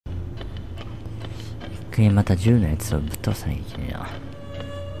れまた銃のやつをぶっ倒さなきゃいけないな。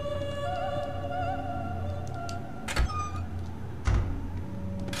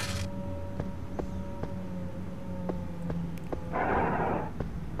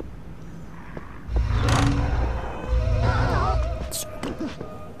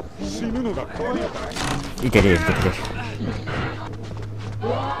いてる。ちょっと待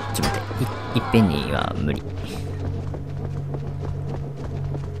って、いっぺんには無理。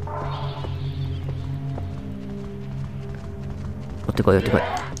追ってこい。だか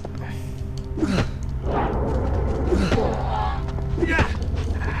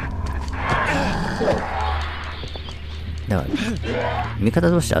ら味方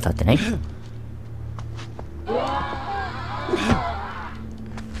同士で当たってない？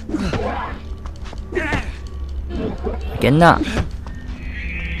いけんな。こ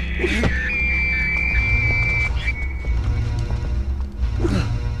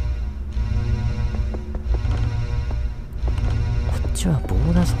っちは棒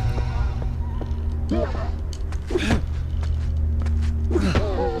だぞ。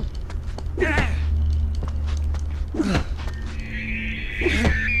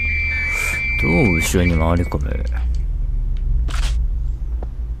どう後ろに回り込む？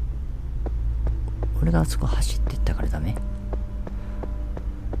俺があそこ走っていったからダメ？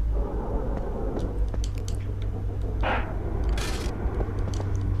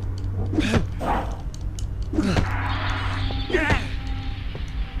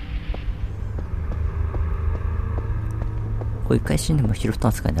これ一回死んでも拾った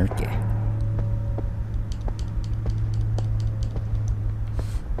扱いになるっけ？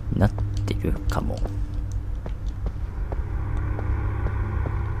なってるかも。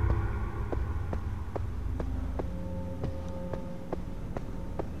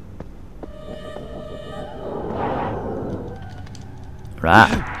ほら。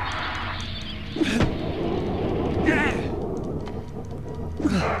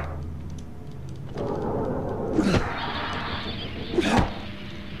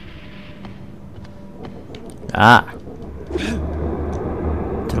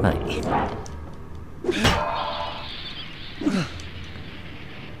届かない。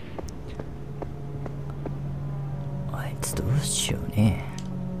あいつどうしようね。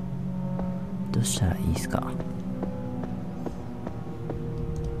どうしたらいいっすか？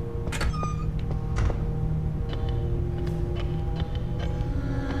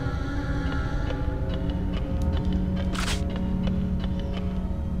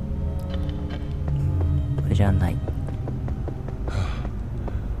これじゃない。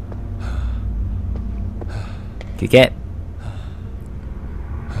休憩。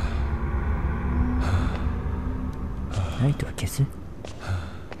ライトを消す。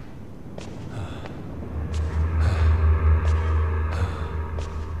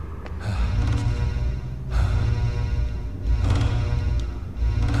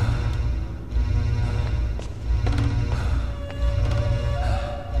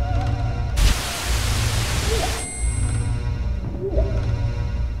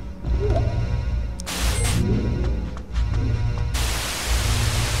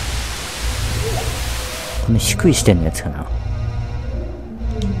この低い視点のやつかな。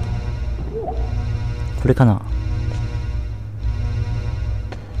これかな。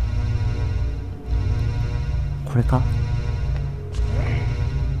これか。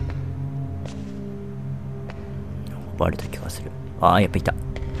バレた気がする。ああ、やっぱいた。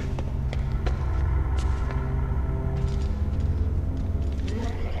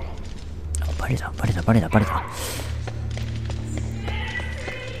バレた。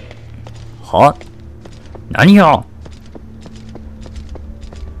は？何よ！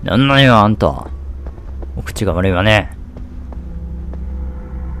なんなんよ、あんた。お口が悪いわね。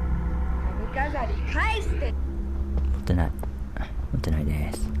持ってない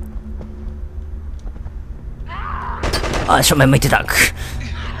です。あ、正面向いてた。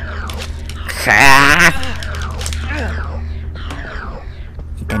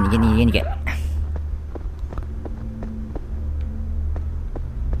一旦逃げ。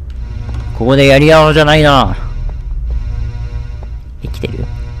ここでやり合おうじゃないな。生きてる？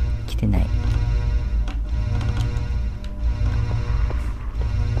来てない。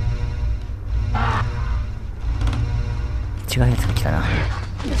違うやつが来たな。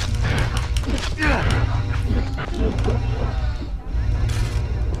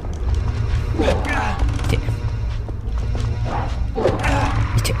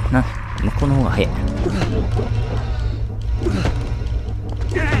向こうの方が早い。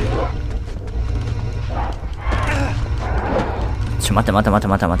待て。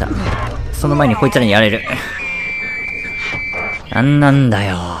その前にこいつらにやれる。なんだ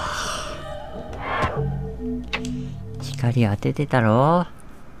よ。光当ててたろ。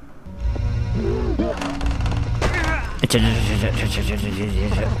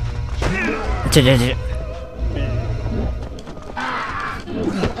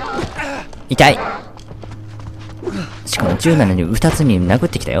痛い。しかも銃なのに2つに殴っ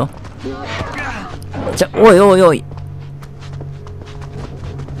てきたよ。おいおいおい。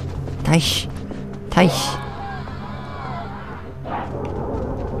退避退避。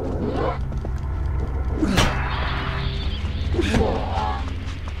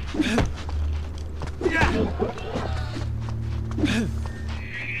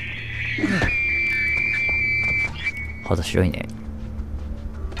肌白いね。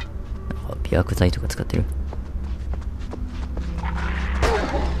なんか美白剤とか使ってる。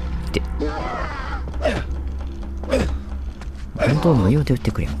で本当無用で撃っ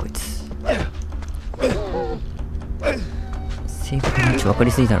てくるやんこいつ。正確な位置分か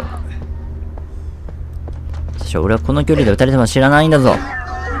りすぎだろ。そして俺はこの距離で撃たれても知らないんだぞ。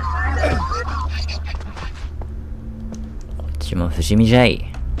こっちも不死身じゃい。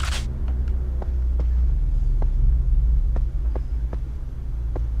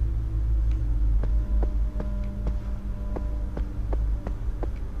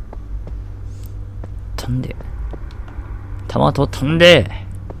飛んで弾と飛んで。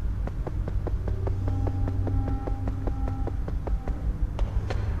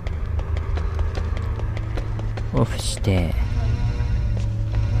オフして、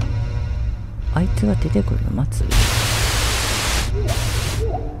あいつが出てくるの待つ。あ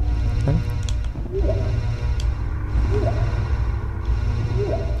れ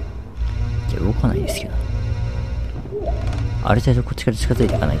いや動かないですけど、ある程度こっちから近づい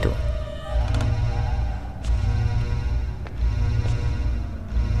ていかないと。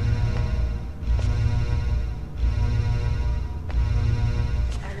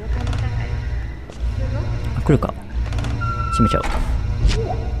来るか。閉めちゃおう。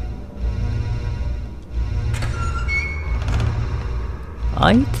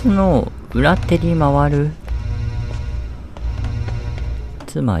あいつの裏手に回る。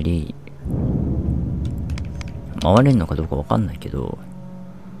つまり回れんのかどうかわかんないけど、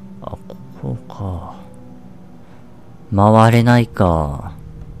あ、ここか。回れないか。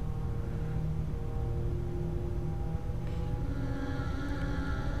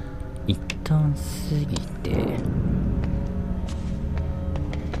一旦過ぎて、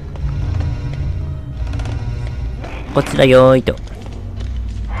こっちだよーいと。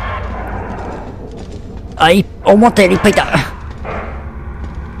思ったよりいっぱいいた。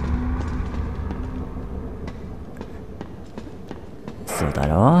そうだ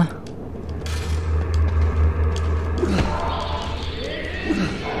ろう。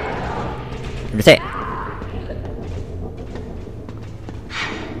うるせえ。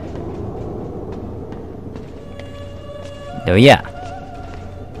どういや。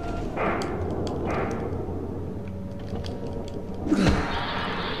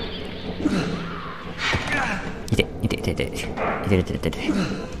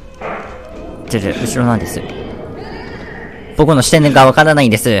後ろなんです。僕の視点がわからない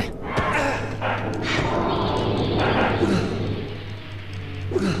んです。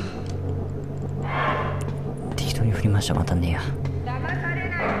適当に振りました。またねや。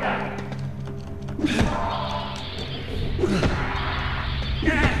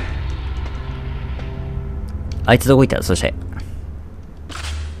あいつどこ行った？そして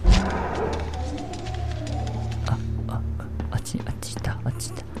あっち行ったあっち行ったあっち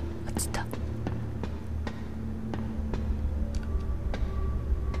行った。あっ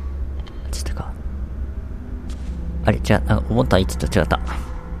ち行ったか。あれじゃあ思った位置と違った。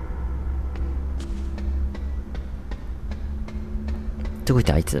どこ行っ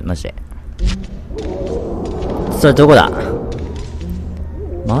たあいつマジで。それどこだ？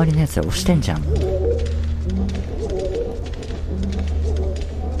周りのやつら押してんじゃん。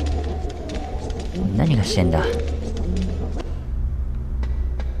何がしてんだ。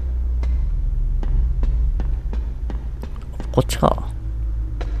こっちか。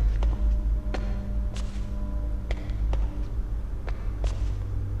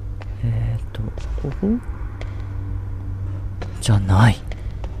ここじゃない。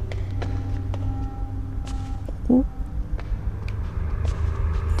ここ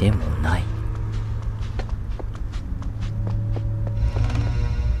でもない。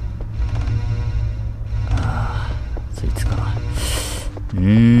そいつか。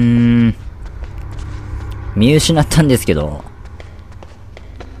見失ったんですけど。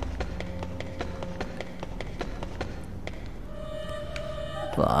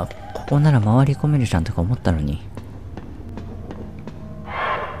わあ、ここなら回り込めるじゃんとか思ったのに。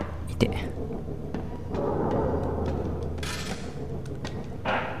いて。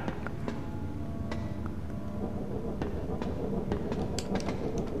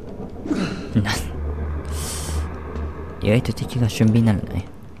意外と敵が俊敏になるんだね。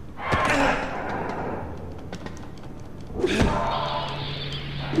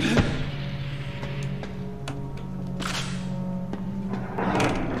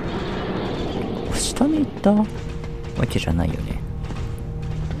下に行ったわけじゃないよね。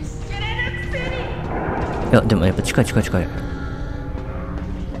いやでもやっぱ近い。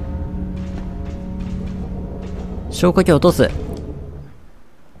消火器を落とす。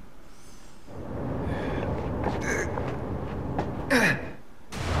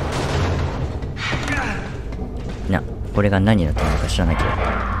な、これが何だったのか知らないけど。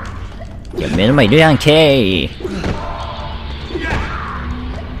いや、目の前いるやんけー。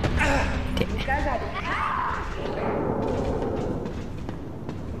で。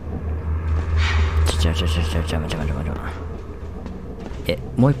ちゃま。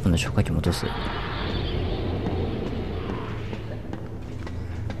もう一本の消火器も落とす。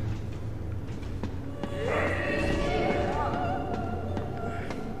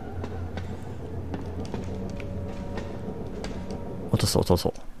落とそ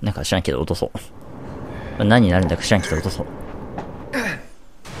う。なんか知らんけど落とそう。何になるんだか知らんけど落とそう。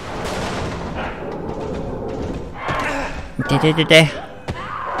いて。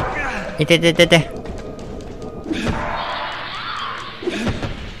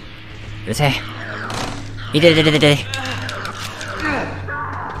うるせえ。いて。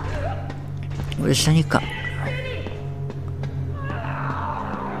俺下に行くか。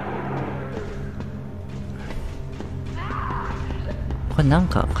これなん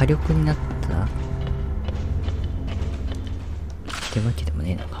か火力になったってわけでも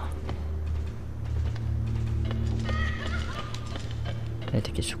ねえのか。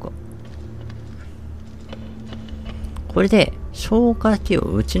これで消火器を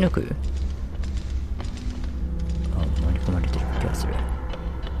撃ち抜く。盛り込まれてる気がする。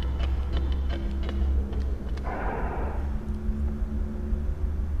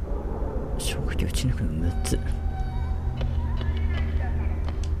消火器を撃ち抜くの6つ。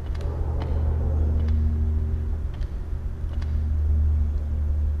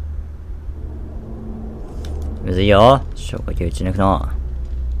むずいよ、消火器を撃ち抜くの。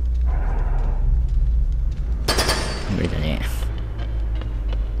無理だね。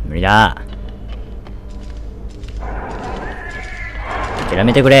無理だ。諦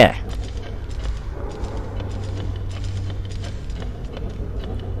めてくれ。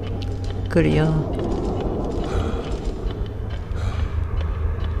来るよ。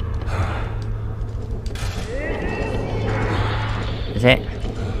うぜ。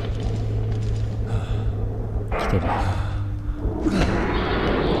来てる。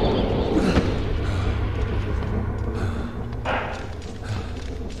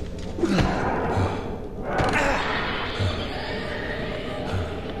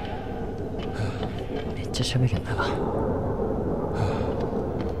めっちゃ喋るんだが。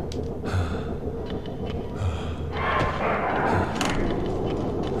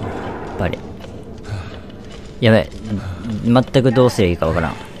バレ。やべえ。全くどうすればいいかわから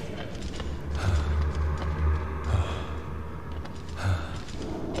ん。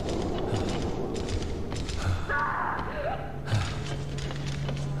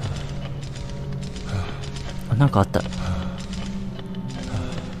なんかあった。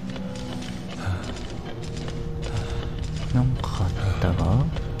なんかあったが。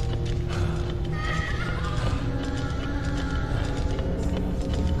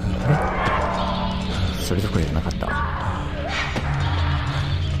あれ？それどころじゃなかった。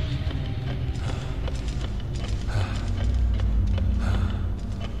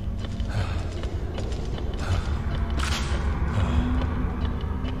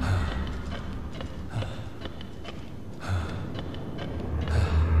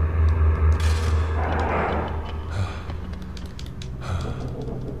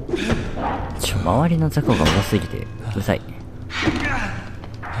周りの雑魚が多すぎてうざい。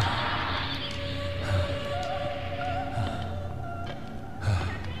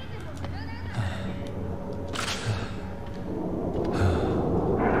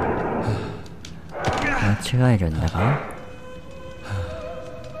間違えるんだが。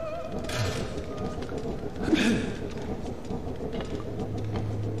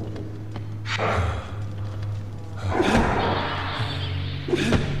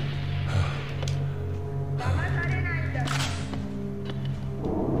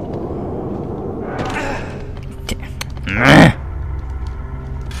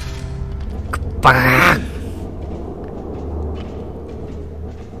バカー。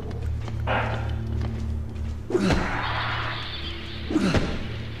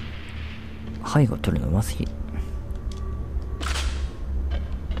背後取るのうますぎ。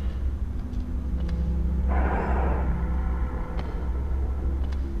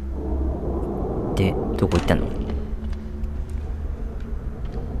で、どこ行ったの？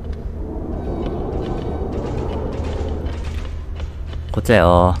こっちだ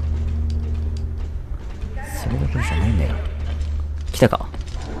よ。それどころじゃないんだよ。来たか？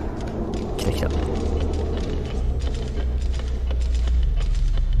来た来た。回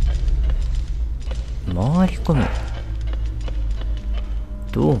り込む。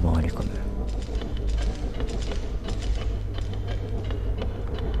どう回り込む？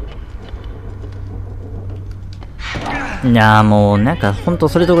いやーもうなんかほんと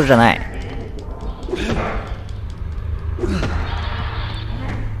それどころじゃない。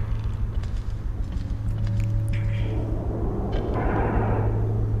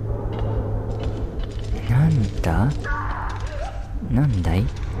なんだ？なんだい？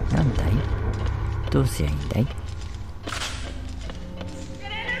なんだい？どうすりゃいいんだい？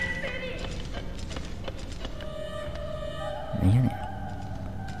なんやねん。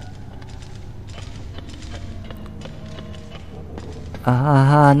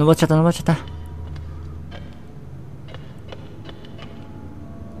登っちゃった登っちゃった。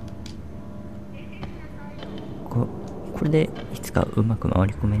これでいつかうまく回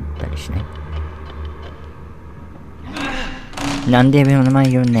り込めたりしない？なんで目の前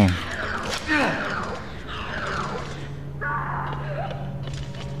にいるねん。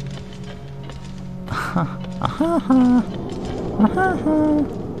あはははは。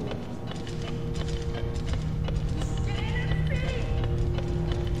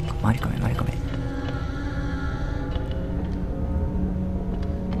回り込め回り込め。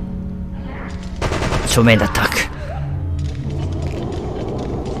正面だったく。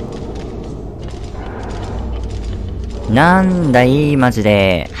なんだいマジ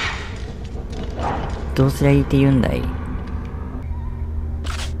で。どうすりゃいいって言うんだい？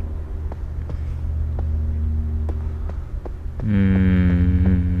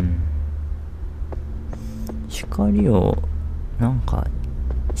光をなんか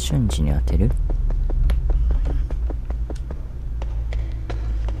瞬時に当てる？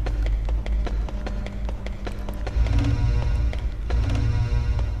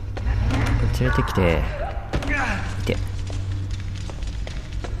連れてきていて。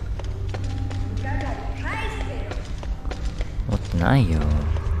持ってないよ。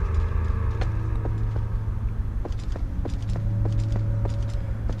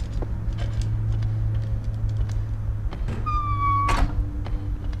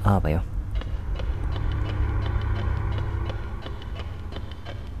あばよ。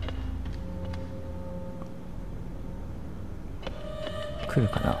来る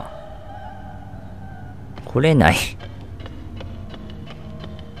かな？来れない。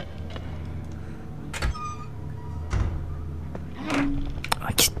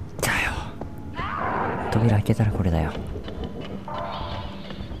あ、来たよ。扉開けたらこれだよ。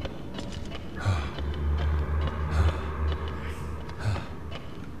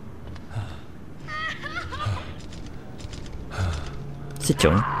スイッチ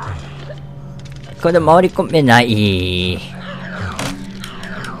オン？これで回り込めない。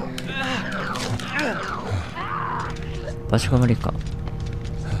場所が悪いか。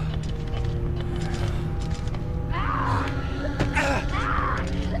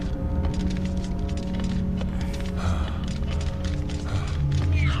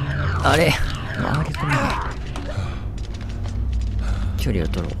あれ回り込めない。距離を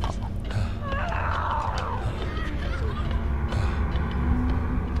取ろうか。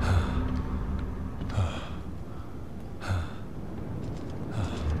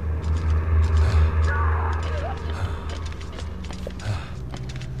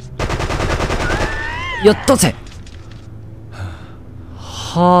やったぜ。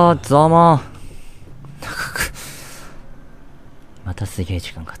はあ、ざま。またすげえ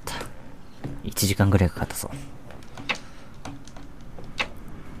時間かかった。1時間ぐらいかかったぞ。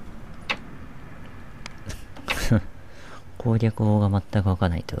攻略法が全くわか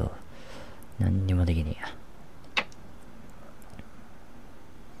んないと何にもできねえや。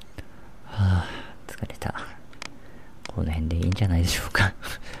はあ、疲れた。この辺でいいんじゃないでしょうか。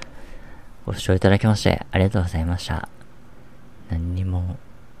ご視聴いただきましてありがとうございました。何にも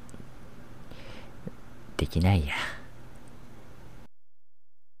できないや。